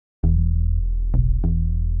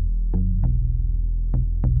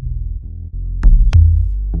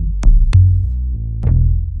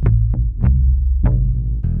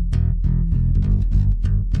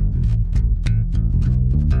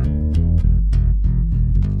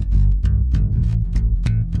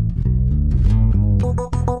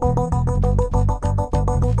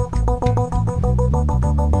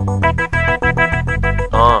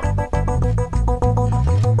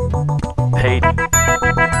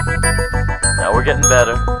we're getting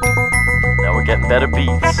better. Now we're getting better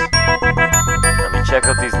beats. I mean, check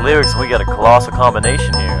out these lyrics. We got a colossal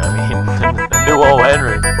combination here. I mean, the new old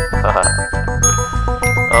Henry.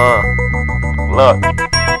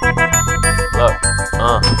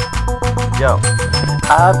 Yo.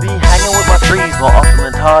 I be hanging with my trees more often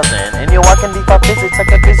than Tarzan. And yo, I can defy physics like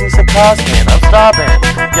a busy cigar can. I'm starving.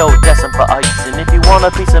 Yo, destined for ice. And if you want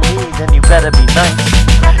a piece of me, then you better be nice.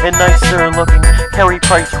 And nicer looking, carey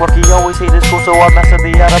price rookie. Always hated school, so I mastered the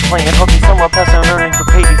art of playing hooky. Someone passed on earnings for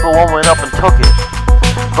Patey, for one went up and took it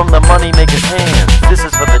from the money maker's hands. This is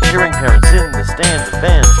for the cheering parents in the stands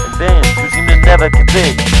and bands who seem to never get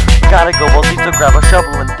big. Gotta go balls to grab a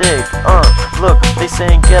shovel and dig. Look, they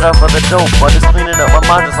saying get up for the dope, but it's cleaning up my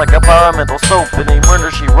mind just like environmental soap. It ain't murder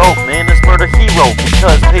she wrote, man, it's murder he wrote,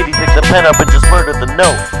 because Patey picked the pen up and just murdered the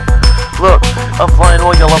note. Look, I'm flying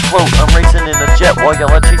while y'all afloat. I'm racing in a jet while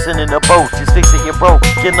y'all are chasing in a boat. Just face it, you're broke.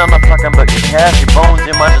 Getting on, I'm talking about your cash, your bones,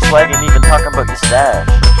 your mind, your swag, and even talking about your stash.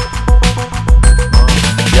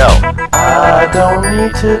 Yo, I don't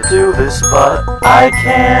need to do this, but I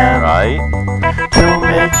can. Right? To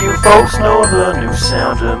make you folks know the new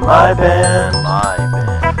sound of my band.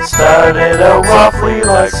 Started out roughly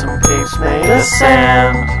like some peice made of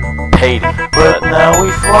sand. Patey. But now we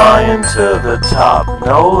fly into the top,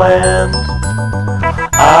 no land.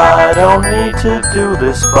 I don't need to do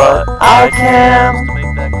this, but I can. To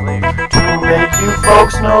make that clear. To make you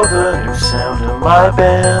folks know the new sound of my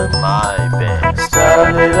band.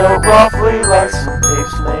 Started out roughly like some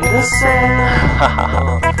peice made of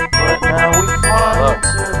sand. But now we fly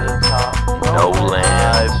into the top, No land.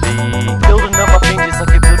 I be building up my fingers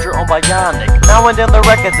like a builder on bionic. Now I'm down the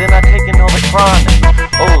records and I'm taking all the chronic.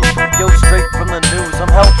 Oh, yo, straight from the news.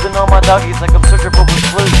 I'm helping all my doggies like I'm searching for the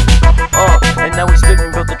clues. And now we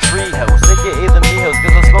spitting about the treehouse, aka the me house,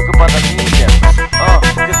 cause I'm smoking by the meadows.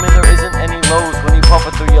 Cause man, there isn't any lows when you pump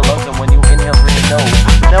it through your lungs and when you inhale through your nose.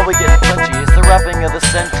 Now we getting Frenchy, it's the rapping of the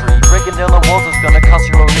century. Breaking down the walls is gonna cost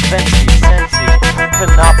your own defense. Sensei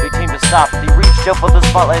could not be tamed to stop. He reached up for the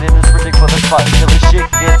spotlight and is predicting for the spot until the shit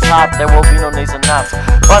gets hot. There will be no nays and knots.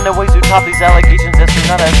 Finding ways to top these allegations.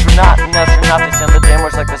 Astronaut, and astronaut. They sound the damn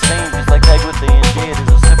words like the same, just like tag with the and did is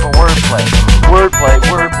a simple wordplay. Wordplay.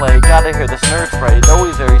 Gotta hear the nerd spray. Though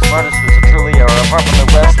he's very smartest, was a truly error. Apart from the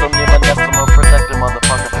rest, don't need my nest, I'm a protected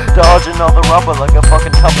motherfucker. Dodging all the rubber like a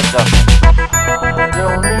fucking cover duck. I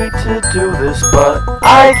don't need to do this, but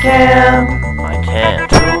I can.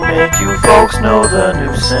 To make you folks know the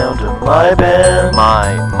new sound of my band.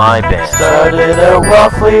 My band. Started out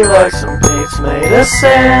roughly like some peice made of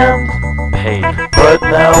sand. But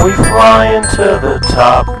now we fly into the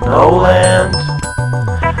top, no land.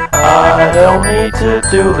 I don't need to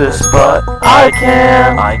do this, but I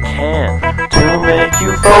can. To make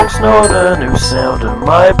you folks know the new sound of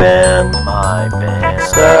my band.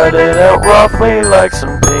 Started out roughly like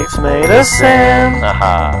some peice made of sand.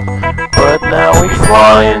 But now we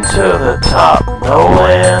fly into the top, no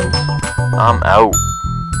land. I'm out.